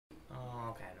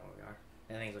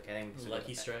I think it's okay. I think we can still Lucky go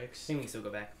back. I strikes. think we can still go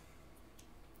back.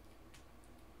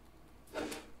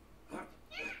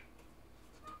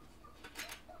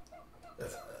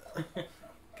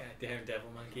 Goddamn devil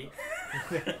monkey.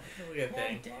 Look at that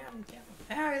thing. Damn,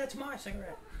 Harry, that's my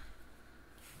cigarette.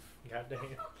 God dang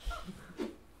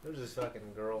it. There's this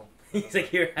fucking girl. He's like,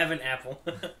 here, have an apple.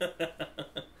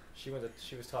 She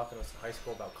was talking to us in high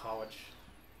school about college.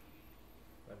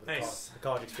 Like with Nice. the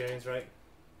college experience, right?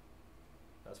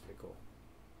 That's pretty cool.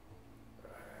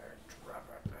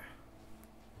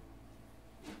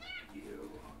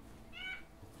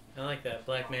 I like that.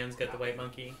 Black man's got the white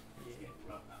monkey.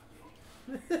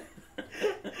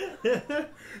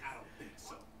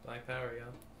 Black power,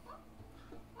 y'all.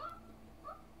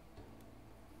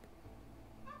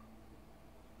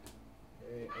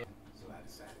 So I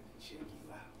decided to check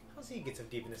you out. How's he get so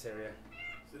deep in this area?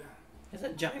 Sit down. Is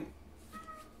that giant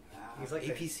He's like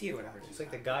APC or whatever? He's like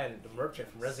the guy in the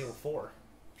merchant from Resident Evil 4.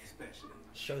 Especially,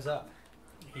 Shows up.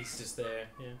 He's just there.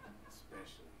 Yeah.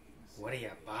 especially. What are you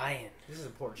buying? This is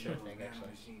important shit, I think, actually.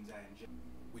 Machines I enjoy,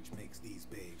 which makes these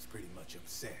babes pretty much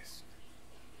obsessed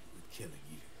with killing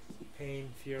you. Pain,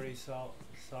 fury, sorrow.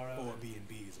 4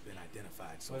 B&Bs have been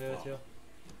identified so What did I far. tell?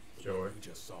 Sure. You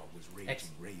just saw was Raging X.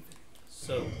 Raven.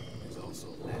 So, There's also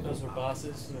those were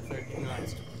bosses in the third game.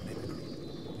 Monster mimicry,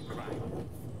 the crying wolf.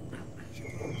 She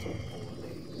runs on 4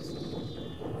 legs.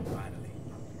 And finally,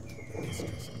 the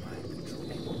mistress of mind control,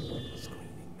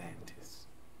 Screaming Mantis.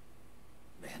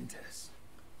 Mantis?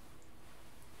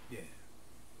 Yeah.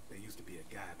 There used to be a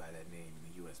guy by that name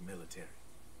in the U.S. military.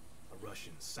 A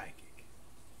Russian psychic.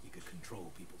 He could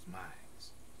control people's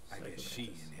minds. I guess she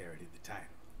Psychomantis. inherited the title.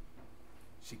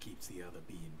 She keeps the other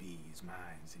B&B's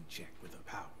minds in check with her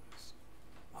powers.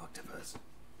 Octopus,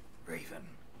 Raven,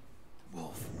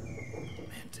 Wolf,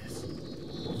 Mantis.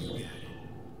 You got it.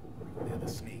 They're the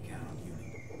Snake Hound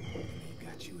unit, and they've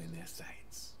got you in their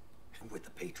sights. With the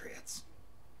Patriots?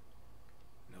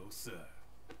 No, sir.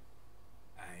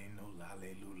 I ain't no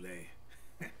lale-lule.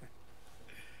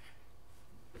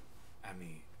 I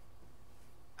mean,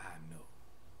 I'm no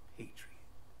patriot.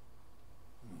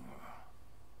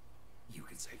 You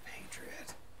can say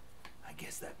patriot. I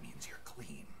guess that means you're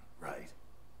clean, right?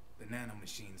 The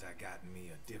nanomachines I got in me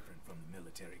are different from the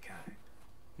military kind.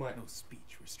 What? No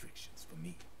speech restrictions for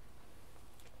me.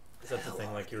 Is that the thing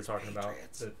Hell like are you were these talking about?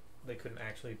 patriots? That they couldn't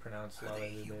actually pronounce Are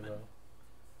they Lale human? Lule?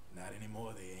 Not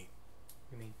anymore, they ain't.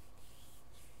 You mean?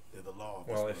 They're the law of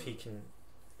Well, this if he world, can,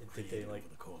 did created they over like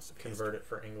the course of convert history. it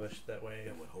for English that way?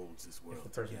 They're what holds this world If the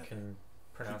person together. can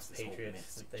pronounce Keeps this whole patriots,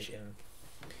 mess that in they check. can.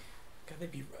 God,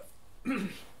 that'd be rough.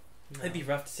 That'd be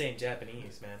rough to say in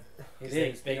Japanese, man. It They,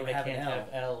 is. They don't have an can't L. have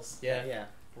L's. Yeah. Yeah.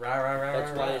 Rah, rah, rah,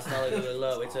 That's rah, why rah. it's Lalilule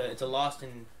Low. It's a lost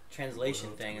in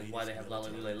translation thing. Is why they have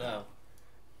Lalilule Low.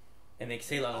 And they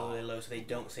say Lalilule Low so they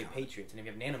don't say Patriots. And if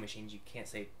you have nanomachines, you can't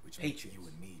say Which makes Patriots. you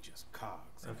and me just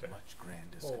cogs in Okay. a much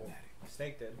grander Oh, schematic.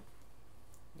 Snake did.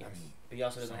 Yes. I mean, But he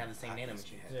also doesn't have the same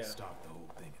obviously nanomachines. had Yeah. to start the whole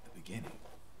thing at the beginning,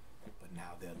 but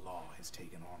now their law has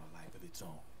taken on a life of its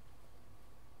own.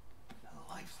 A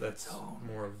life So of that's its own.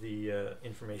 more of the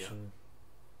information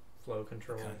flow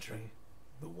control. The country, thing.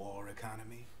 the war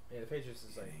economy. Yeah, the Patriots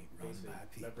is It like ain't run basically. by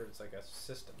people. Remember, it's like a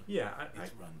system. Yeah,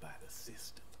 It's run by the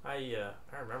system. I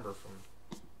remember from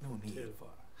No need Two. for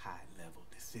high-level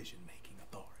decision-making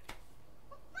authority.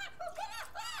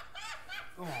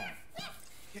 Go on.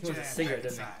 Get He your wants a ass cigarette, back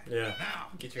doesn't inside. yeah. Now,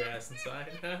 Get your ass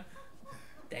inside. Huh?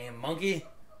 Damn monkey.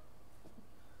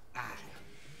 I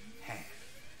have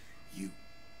you.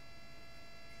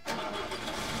 Take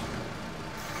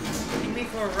me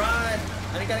for a ride.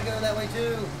 I gotta go that way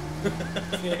too.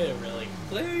 Yeah, really.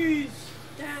 Please.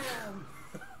 Damn.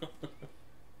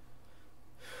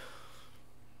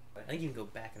 I think you can go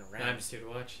back and around. I'm just here to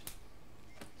watch.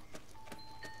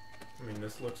 I mean,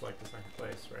 this looks like the same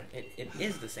place, right? It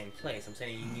is the same place. I'm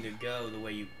saying you can either go the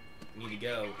way you need to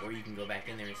go, or you can go back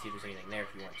in there and see if there's anything there if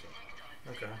you want to.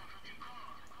 Okay.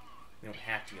 You don't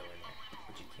have to go in there,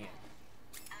 but you can.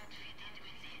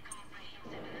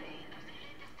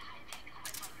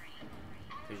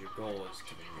 Because your goal is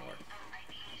to the north.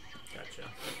 Gotcha.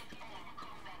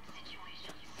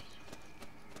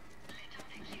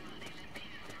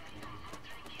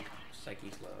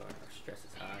 Psyche's low, our stress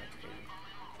is high. It's crazy.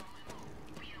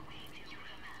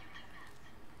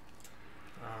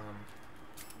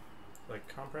 Like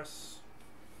compress.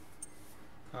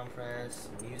 Compress,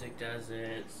 music does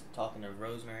it, talking to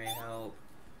Rosemary help,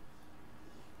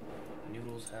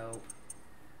 Noodles help.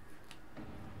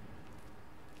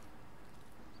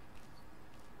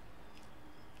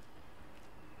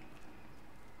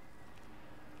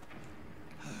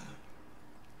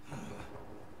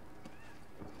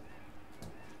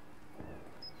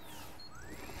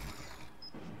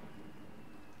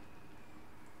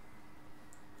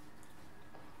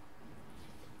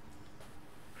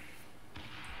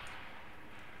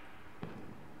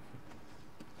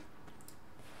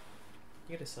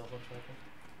 You get a cell phone tracker.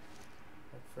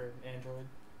 Like for Android.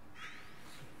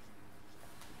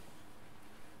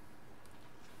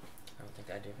 I don't think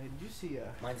I do. Hey, did you see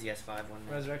Mine's the S5 one.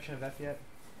 Now. Resurrection of F yet?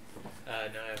 No, I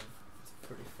It's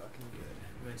pretty fucking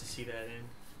good. went to see that in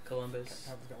Columbus.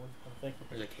 How's it going? Oh, thank you.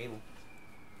 There's a cable.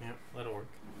 Yeah, that'll work.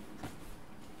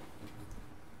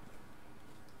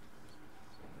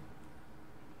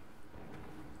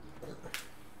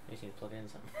 You just need to plug it in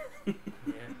something.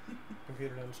 Yeah.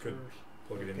 Computer down Good. screws.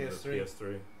 Plug it into PS3. the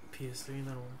PS3. PS3 and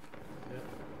that'll work.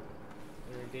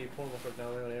 They're gay porn for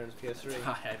now. They're on Aaron's PS3.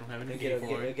 I don't have any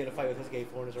Get a fight with his gay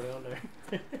porn is already on there.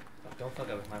 Don't fuck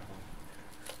up with my phone.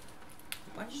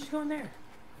 Why don't you just go in there?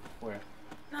 Where?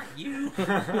 Not you.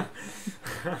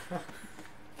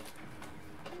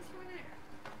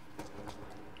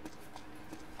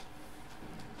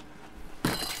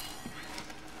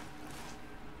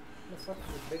 The fuck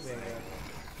is this big man guy?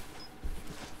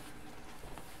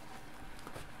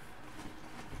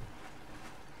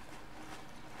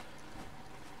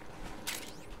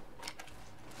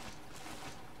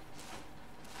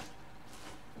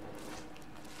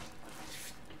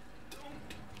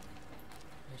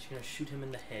 I'm just gonna shoot him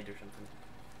in the head or something.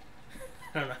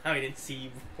 I don't know how he didn't see you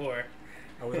before.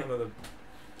 I was under the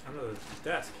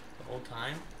desk. The whole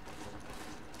time?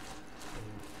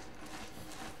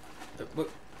 What?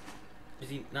 Is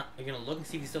he not? Are you gonna look and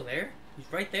see if he's still there?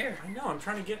 He's right there. I know. I'm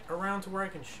trying to get around to where I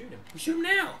can shoot him. You shoot him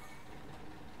now.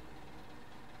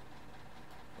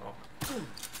 Oh.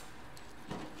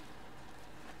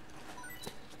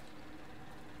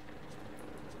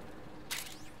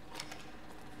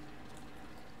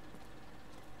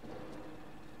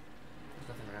 There's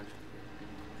nothing around you.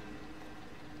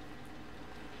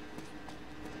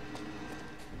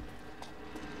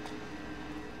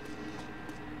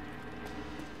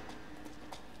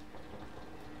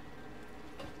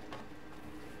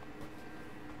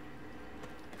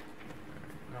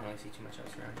 I don't really see too much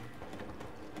else around here.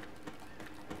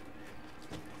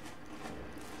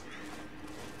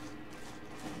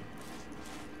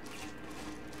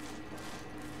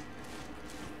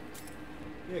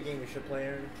 You know a game we should play,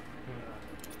 Aaron?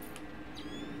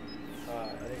 I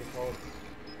think it's called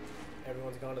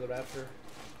Everyone's Gone to the Rapture.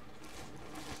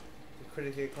 The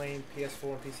critically acclaimed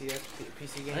PS4 and PC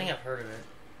game. I think I've heard of it.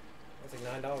 It's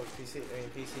like $9 PC. I mean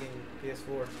PC and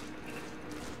PS4.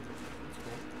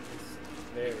 It's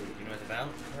very. You know what it's about?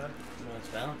 Huh? You know what it's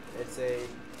about? It's a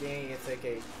game. It's like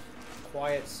a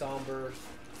quiet, somber,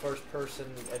 first-person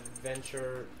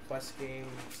adventure quest game,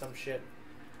 some shit,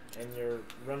 and you're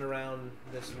running around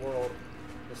this world,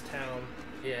 this town.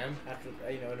 Yeah. After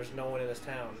and there's no one in this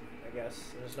town. I guess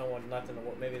and there's no one left in the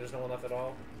world. Maybe there's no one left at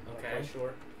all. I'm not Okay. quite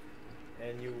sure.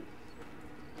 And you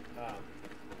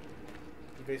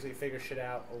basically figure shit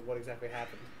out of what exactly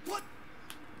happened.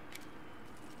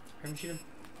 Heard him shoot him.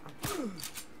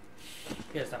 You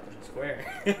gotta stop pushing square.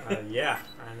 Yeah,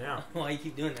 I know. Why you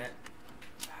keep doing that?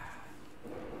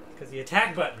 Because the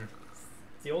attack button.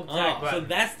 It's the old attack Oh, button. so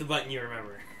that's the button you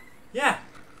remember. Yeah.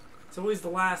 It's always the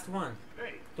last one.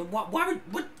 But why would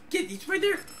what? Get he's right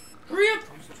there. Hurry up!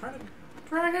 I'm just trying to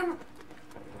drag him.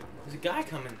 There's a guy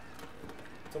coming.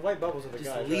 The white bubbles are the Just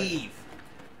guys. leave.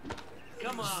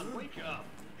 Come on, wake up.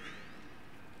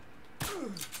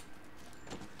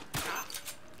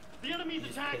 The enemy's You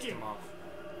just pissed attacking. him off.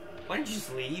 Why didn't you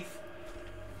just leave?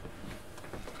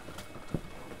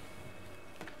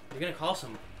 You're gonna call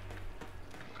some.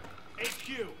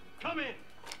 HQ, come in.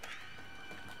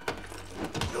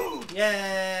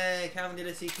 Yay! Calvin did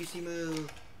a CQC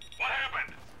move. What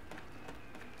happened?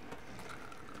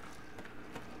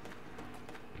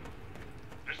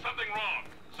 There's something wrong.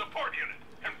 Support unit,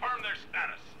 confirm their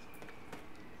status.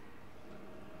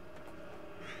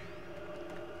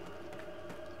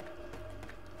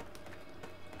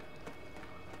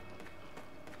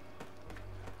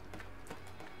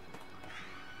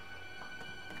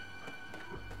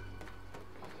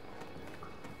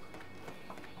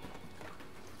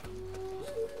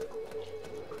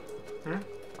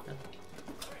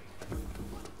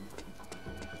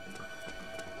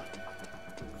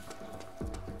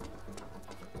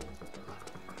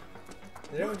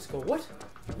 Did everyone just go, what?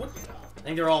 What? I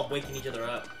think they're all waking each other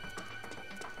up.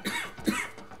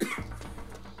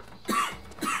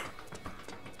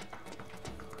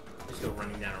 Just go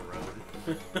running down a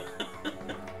road.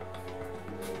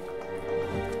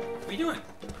 What are you doing? Is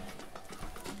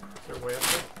there a way up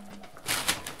there?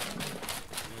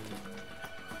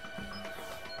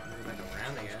 Go back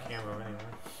around, I guess. Camo anyway.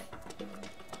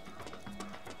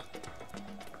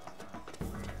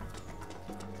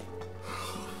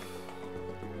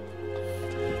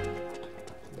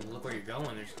 Look where you're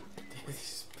going. There's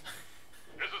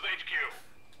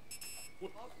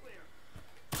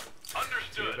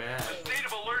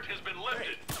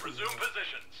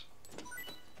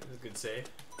good save.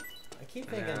 I keep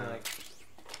thinking Yeah. like,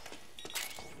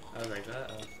 I was like,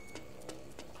 uh-oh.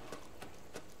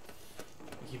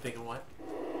 You keep thinking what?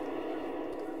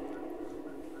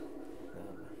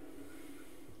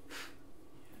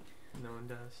 No one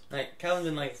does. Like, Calvin's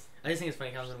been like, I just think it's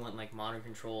funny, Calvin's been wanting like modern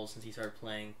controls since he started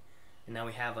playing. And now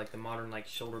we have like the modern like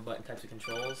shoulder button types of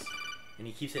controls. And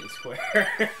he keeps hitting square.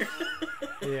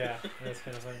 yeah, that's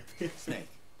kind of funny. Snake,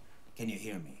 can you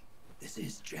hear me? This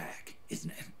is Jack,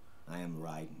 isn't it? I am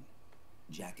Raiden.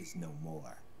 Jack is no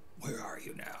more. Where are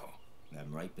you now?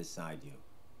 I'm right beside you.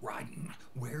 Raiden,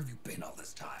 where have you been all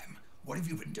this time? What have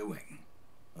you been doing?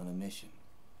 On a mission.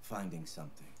 Finding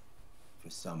something. For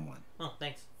someone. Oh,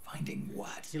 thanks. Finding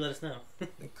what? You let us know.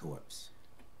 The corpse.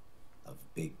 Of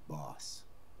Big Boss.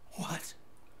 What?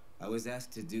 I was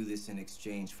asked to do this in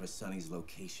exchange for Sonny's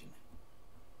location.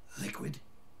 Liquid?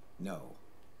 No.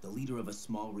 The leader of a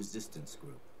small resistance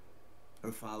group.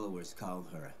 Her followers call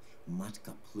her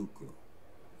Matka Pluku.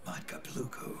 Matka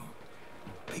Pluku.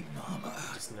 Big Mama.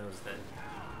 Just knows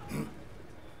that.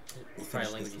 We'll Try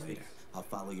finish language this you later. I'll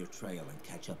follow your trail and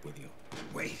catch up with you.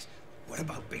 Wait, what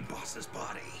about Big Boss's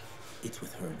body? It's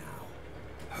with her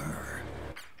now. Her?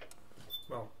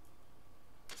 Well,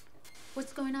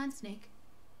 What's going on, Snake?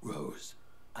 Rose,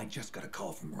 I just got a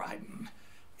call from Raiden.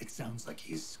 It sounds like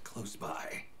he's close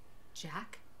by.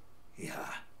 Jack? Yeah.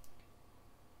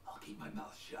 I'll keep my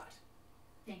mouth shut.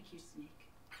 Thank you, Snake.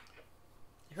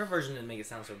 Her version didn't make it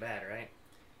sound so bad, right?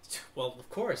 well, of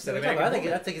course. I That think, American I think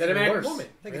woman. it's That even American worse. woman.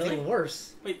 I think Really? it's even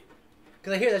worse. Wait.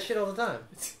 Because I hear that shit all the time.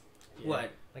 Yeah.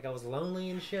 What? Like I was lonely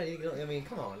and shit. I mean,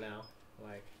 come on now.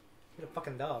 Like, get a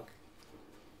fucking dog.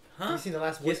 Huh? You seen the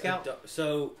last Boy Yes, Scout?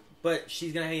 so, but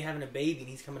she's gonna be having a baby and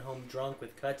he's coming home drunk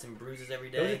with cuts and bruises every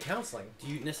Go to day. counseling. Do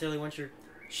you necessarily want your...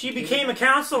 She became a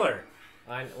counselor.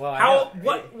 I How?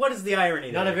 know. What is the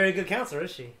irony Not there? a very good counselor,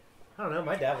 is she? I don't know.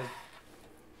 My dad was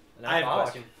an I have a alcoholic.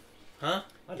 question. Huh?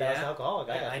 My dad was an Yeah. alcoholic.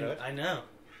 I got through it. I know.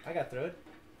 I got through it.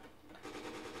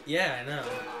 Yeah, I know.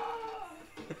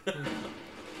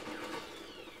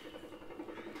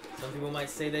 Some people might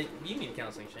say that you need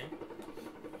counseling, Shane.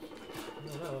 I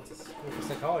don't know. It's a school for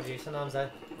psychology. Sometimes I.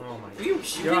 Oh my Are you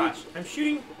shooting? gosh! I'm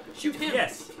shooting. Shoot him.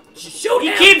 Yes. Shoot He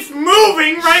him. keeps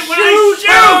moving right when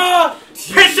I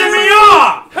shoot, pissing me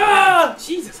off. Ah!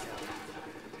 Jesus.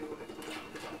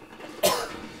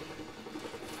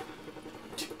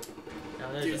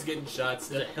 Now there's Dude's getting shots.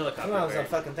 there's a helicopter. Sometimes I'm right?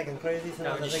 fucking thinking crazy.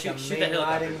 Sometimes No, I just think shoot I'm the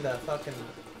helicopter. mainlining the fucking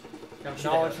No, shoot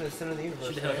knowledge the from the center of the universe.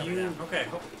 Shoot the helicopter. You Okay,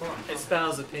 hold on.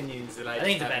 espouse opinions that I I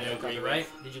think it's a just bad happen to agree helicopter,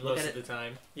 with right? Did you look most at of it? the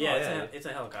time. Yeah, Oh, it's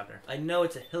a helicopter. I know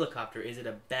it's a helicopter. Is it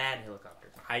a bad helicopter?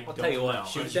 I I'll don't tell you what, know.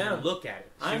 shoot Did it down. you look at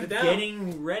it? I'm it down.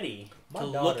 getting ready My to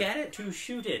daughter- look at it? to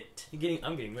shoot it.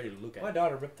 I'm getting ready to look at My it.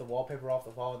 daughter ripped the wallpaper off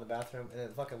the wall in the bathroom, and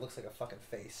it fucking looks like a fucking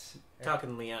face.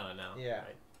 Talking Liana now. Yeah.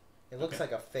 Right. It looks Okay.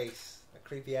 like a face, a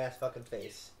creepy ass fucking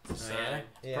face. Oh, yeah?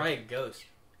 Yeah. Probably a ghost.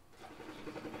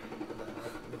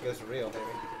 It goes real, baby.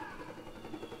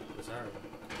 Sorry.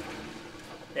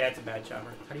 Yeah, it's a bad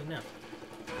chopper. How do you know?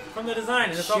 From the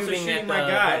design, and it's also Shooting shooting at my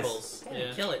the guys. rebels. Yeah.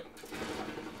 Yeah. Kill it.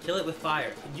 Kill it with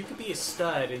fire. You could be a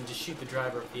stud and just shoot the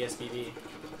driver of the SPV.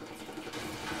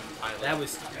 That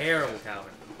was terrible,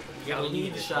 Calvin. You gotta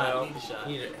lead the shot. Lead the shot.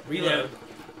 You need to reload.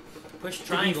 Push be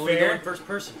triangle to go fair- in first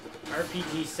person.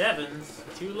 RPG 7s.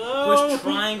 Too low. Push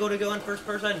triangle to go in first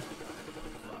person.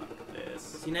 Fuck this.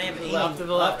 See, now you have aim. Left to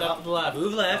the left, up to the left.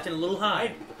 Move left and a little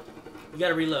high. You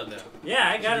gotta reload though. Yeah,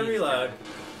 I gotta Jeez. reload.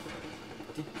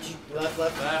 Did you...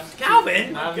 Left.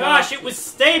 Calvin! Oh gosh, it was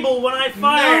stable when I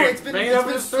fired. Bring it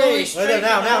over to space. Wait,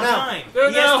 now. Time. There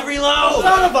He we has go. to reload!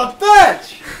 Son of a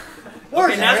bitch!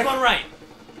 Where's Okay, now it's Eric? going right.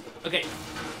 Okay,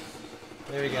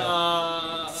 There we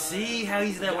go. see how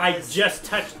easy that I was? just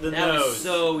touched the that nose. was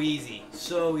so easy.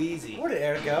 So easy. Where did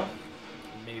Eric go?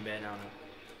 Maybe bad, I don't know.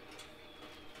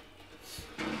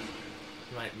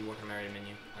 He might be working on area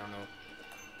menu. I don't know.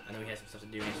 I know he has some stuff to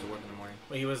do. He has to work in the morning.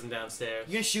 Well, he wasn't downstairs.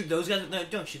 You gonna shoot those guys? No,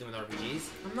 don't shoot them with RPGs.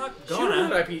 I'm not Shoot going him.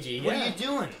 to RPG. What yeah. are you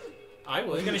doing? I I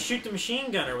was was gonna shoot the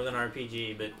machine gunner with an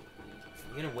RPG, but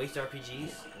You're gonna waste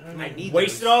RPGs? You might need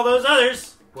wasted those. all those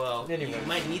others. Well, Anyway. you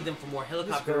might need them for more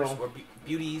helicopters girl- or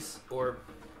beauties or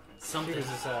She something. was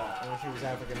just, she was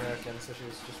African American, so she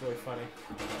was just really funny.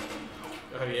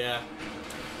 Oh yeah.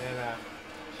 And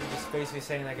she was just basically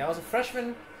saying like, I was a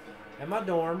freshman in my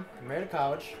dorm, married to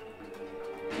college.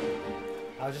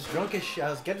 I was just drunk as shit. I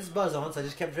was getting this buzz on, so I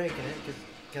just kept drinking it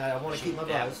because I want to keep my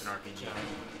That buzz. was an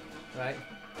RPG. Right?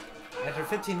 After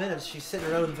 15 minutes, she's sitting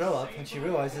in her own throw up, and she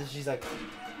realizes she's like,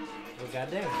 well,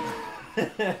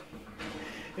 goddamn.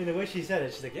 mean, the way she said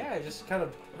it, she's like, yeah, I just kind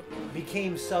of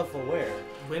became self-aware.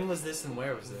 When was this and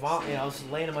where was this? I was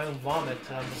laying in my own vomit,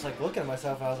 and I'm just like looking at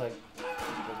myself, and I was like,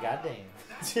 well,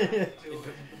 goddamn.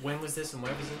 When was this and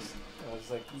where was this? I was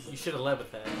like, You should have led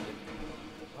with that.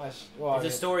 well, It's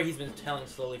a story he's been telling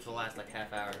slowly for the last like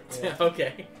half hour. Yeah.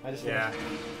 Okay. I just Yeah.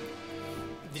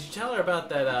 Did you tell her about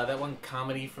that one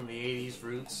comedy from the 80s,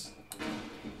 Roots?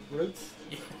 Roots.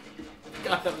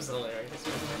 God, that was hilarious.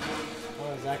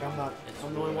 Oh, Zach, I'm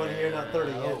the only one here not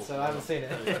 30 yet, so I haven't seen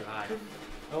it.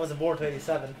 I wasn't born till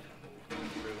 87.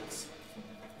 Roots.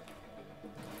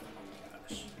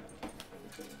 Gosh.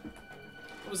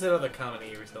 What was that other comedy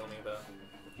you were telling me about?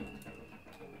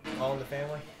 All in the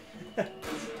Family.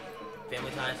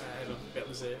 Family Ties. I don't, that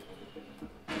was it.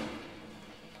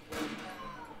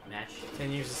 Match.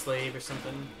 10 Years a Slave or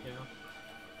something, you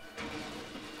know?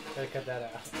 Gotta cut that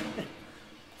out.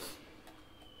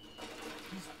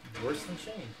 Worse than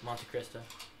Shane. Monte Cristo.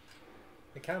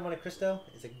 The Count of Monte Cristo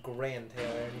is a grand tale,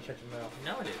 Aaron. You shut your mouth.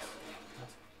 No, it is.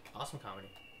 Awesome comedy.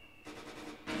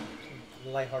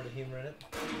 Some lighthearted humor in it.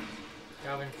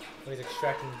 Calvin. When he's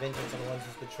extracting vengeance on the ones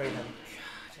who's betrayed him.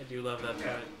 I do love that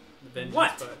part. The vengeance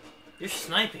What? part. Your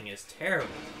sniping is terrible.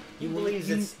 He believes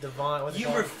it's divine. What's it You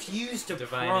called? refuse to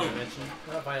Divine prone. intervention.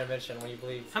 Not divine intervention when you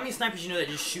believe. How many snipers you know that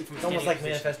just shoot from a It's almost standing like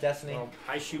position? Manifest Destiny. Well,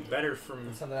 I shoot better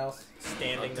from Something else.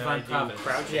 standing than Divine I do Providence.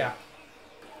 crouching. Yeah.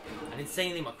 I didn't say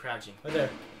anything about crouching. Right there.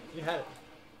 You had it.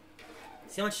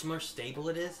 See how much more stable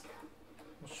it is?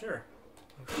 Well, sure.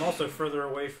 I'm also further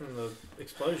away from the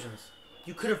explosions.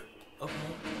 You could have. Okay.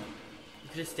 You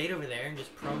could have stayed over there and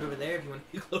just proned over there if you want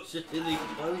to be closer to the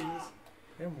explosions.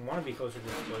 I don't want to be closer to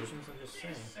explosions, I'm just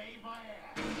saying.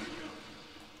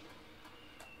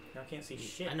 Now I can't see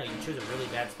shit. I know, you chose a really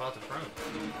bad spot to prone.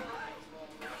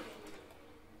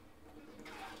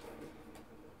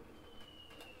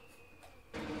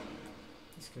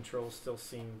 These controls still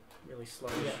seem really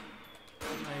sluggish. Yeah.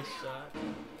 Nice shot.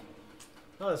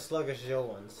 Not as sluggish as the old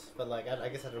ones, but like I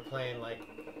guess after playing like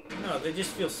No, they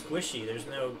just feel squishy. There's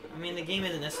no... I mean, the game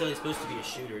isn't necessarily supposed to be a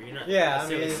shooter. You're not. Yeah, I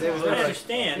mean, necessarily it was supposed- I never-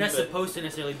 understand, You're not but supposed to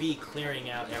necessarily be clearing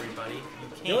out everybody. You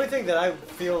can't. the only thing that I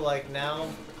feel like now,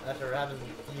 after having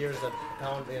years of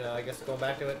pound, I guess going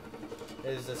back to it,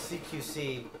 is the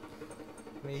CQC.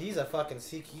 I mean, he's a fucking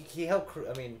CQ. He helped.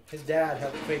 I mean, his dad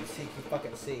helped create CQ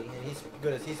fucking C, and he's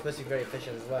good as he's supposed to be very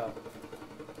efficient as well.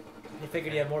 He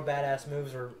figured he had more badass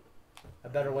moves or a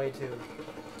better way to.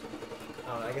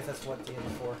 I don't know. I guess that's what the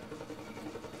end for.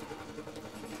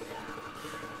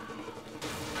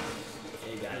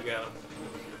 Yeah, you got There it. you go.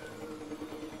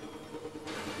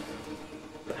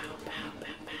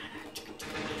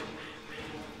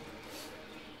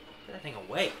 Get that thing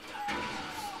away.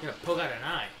 You're gonna poke out an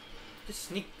eye. Just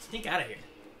sneak out of here.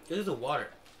 Go to the water.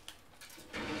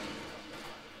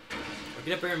 Or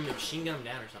get up there and machine gun him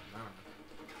down or something. I don't know.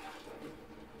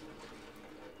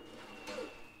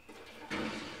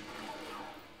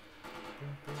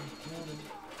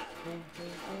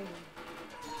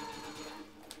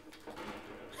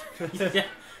 Yeah.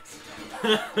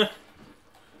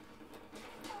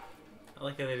 I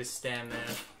like how they just stand there.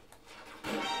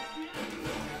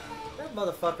 That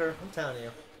motherfucker! I'm telling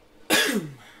you.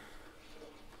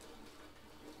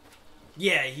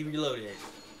 Yeah, he reloaded it.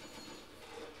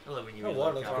 I love when you That reload.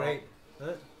 water looks Calvin. great.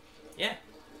 Huh? Yeah.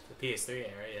 The PS3 era,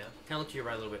 yeah. Kind of look to your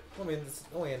right a little bit. I mean, it's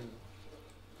only in.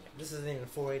 This isn't even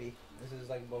 480. This is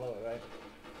like below it, right?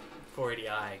 480i, is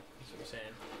what you're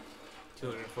saying.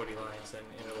 240 lines and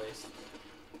interlaced.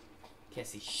 Can't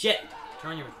see shit.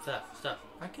 Turn on your stuff.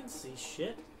 I can see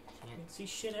shit. I Can't can see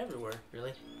shit everywhere.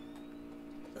 really.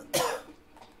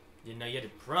 Didn't know you had to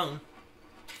prone.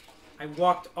 I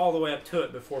walked all the way up to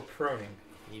it before proning.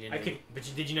 You didn't. I know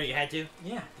could- did you know you had to?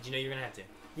 Yeah. Did you know you were gonna have to?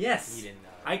 Yes. You didn't know.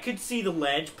 I could see the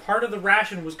ledge. Part of the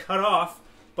ration was cut off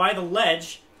by the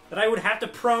ledge that I would have to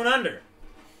prone under.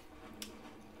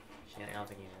 Shit, I don't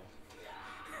think you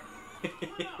know.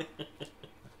 Good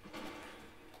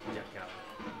job,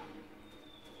 Calvin.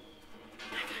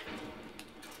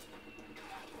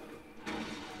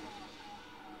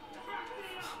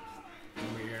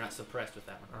 Remember, you're not suppressed with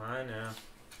that one. I know.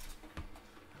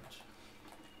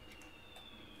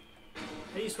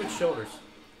 How do you switch shoulders?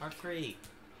 R3.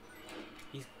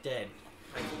 He's dead.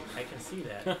 I can see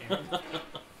that. Aaron.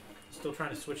 Still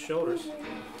trying to switch shoulders.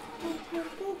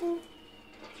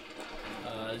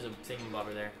 There's a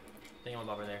thingamabobber there.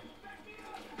 Thingamabobber there.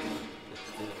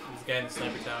 He's the guy in the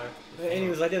sniper tower. And he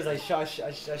was like this. I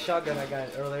shotgun that guy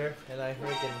earlier, and I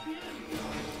freaking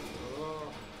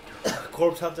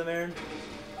corpse humped him, Aaron.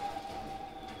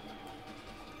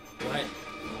 What?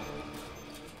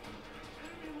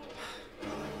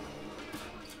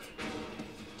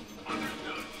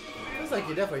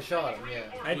 You definitely shot him, yeah.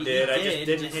 I He did. I just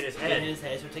didn't hit his Didn't head. hit his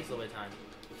head, so it takes a little bit of time.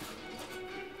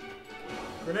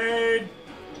 Grenade!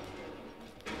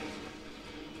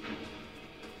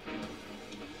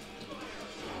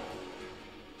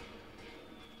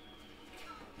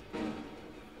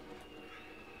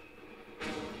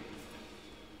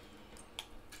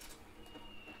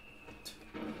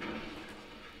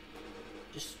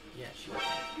 Just, yeah, shoot.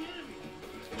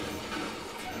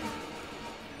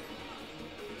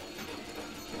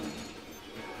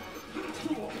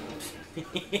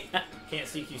 Can't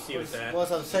CQC with that. Well,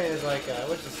 what I'm saying is like, I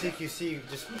wish the CQC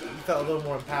just you felt a little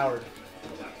more empowered.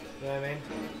 You know what I mean?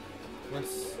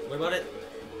 What about it?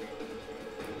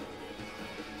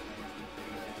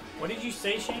 What did you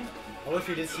say, Shane? I wish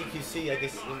we did CQC. I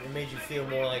guess it made you feel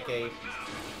more like a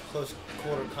close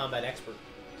quarter combat expert.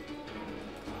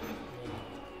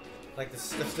 Like the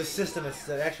system, it's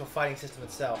the actual fighting system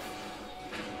itself.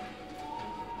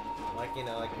 Like, you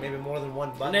know, like maybe more than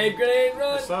one button. Grenade, I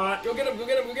run! saw it. Go get him, go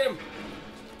get him, go get him!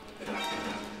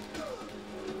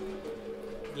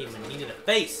 Gave him a knee to the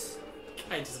face.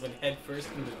 I just went head first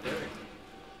in the dirt.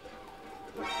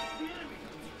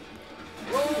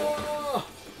 Whoa!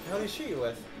 How did he shoot you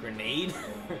with? Grenade?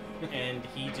 And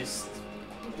he just...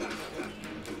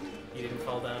 He didn't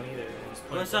fall down either. It was Go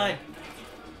point inside.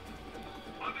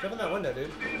 Jump in that window,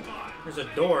 dude. There's a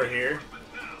door here.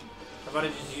 How about I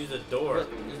just use a door?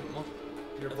 Look, there's more.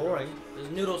 You're boring. There's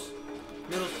noodles.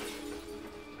 Noodles.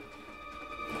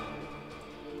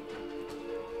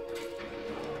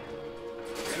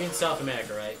 You're in South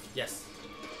America, right? Yes.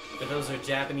 But those are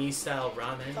Japanese-style I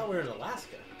ramen. thought we were in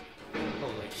Alaska.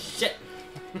 Holy shit.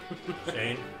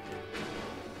 Shane?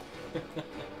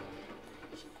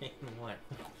 What?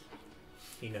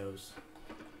 He knows.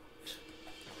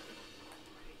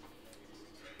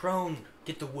 Prone.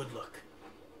 Get the wood look.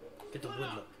 Get the wood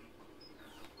look.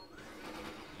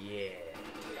 Yeah.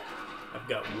 I've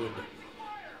got wood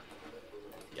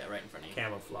Yeah, right in front of you.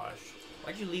 camouflage.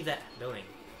 Why'd you leave that building?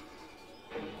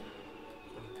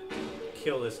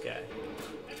 Kill this guy.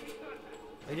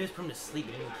 They just put him to sleep.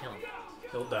 You didn't even kill him.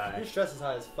 He'll die. Your stress is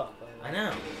high as fuck. By the way. I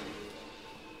know.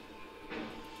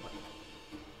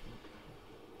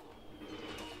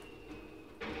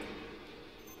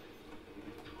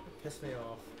 Piss me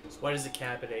off. So why does it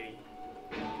cap at 80?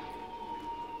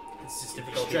 It's just If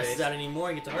he difficult stresses out anymore,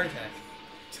 he gets a heart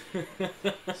attack.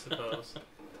 I suppose.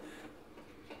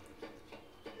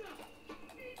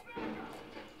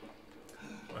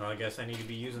 Well, I guess I need to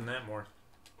be using that more.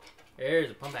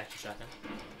 There's a pump action shotgun.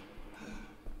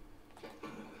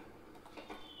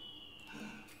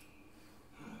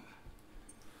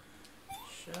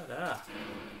 Shut up.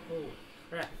 Oh,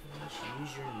 crap. Just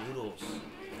use your noodles.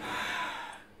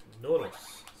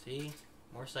 Noodles. See?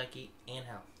 More psyche and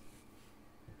health.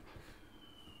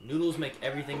 Noodles make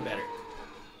everything better.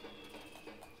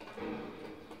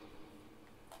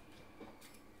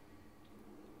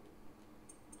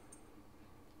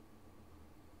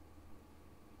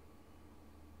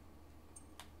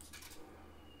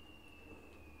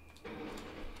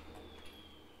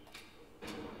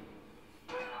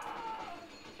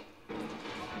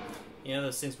 You know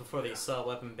those things before they saw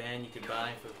weapon ban you could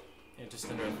buy for just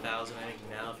under 1,000. I think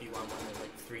now if you want one, they're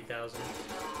like 3,000.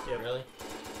 Yeah, Really?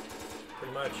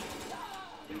 pretty much.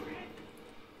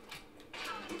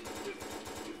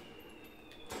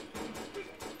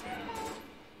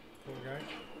 Okay.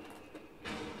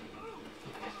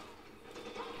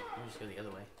 You just go the other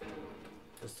way.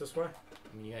 Just this way?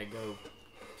 I mean, you gotta go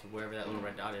to wherever that little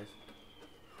red dot is.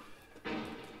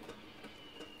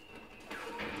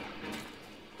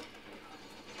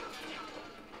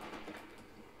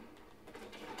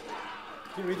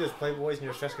 Can you read those Playboys and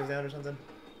your stress goes down or something?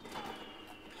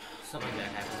 Something like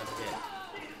that happens. I forget.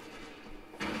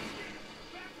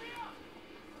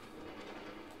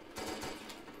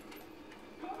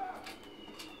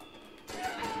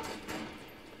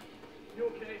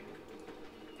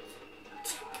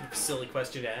 Silly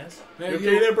question to ask. You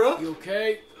okay there, bro? You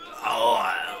okay?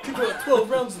 You got 12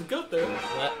 rounds of gut there.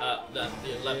 Left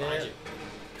behind you.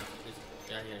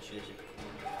 Yeah, he's gonna shoot at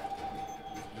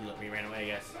you. You look, he ran away, I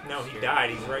guess. No, he Scared. died.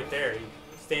 He's right there.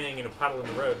 He's standing in a puddle in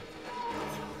the road.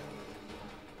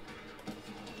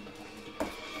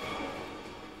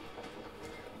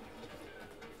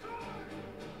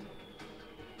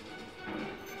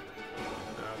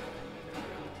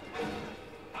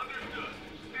 Understood.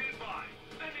 Stand by.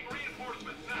 Sending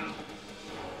reinforcements now.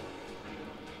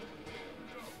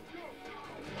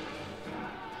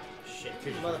 Shit.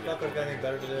 Motherfucker got anything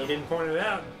better to You do. didn't point it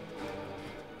out.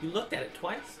 You looked at it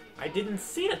twice. I didn't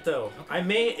see it though. It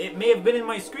may have been in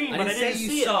my screen, I but didn't I say didn't you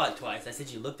see saw it twice. I said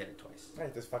you looked at it twice. I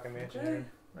hate this fucking mansion. it. Aaron.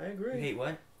 I agree. You hate what?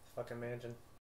 This fucking mansion.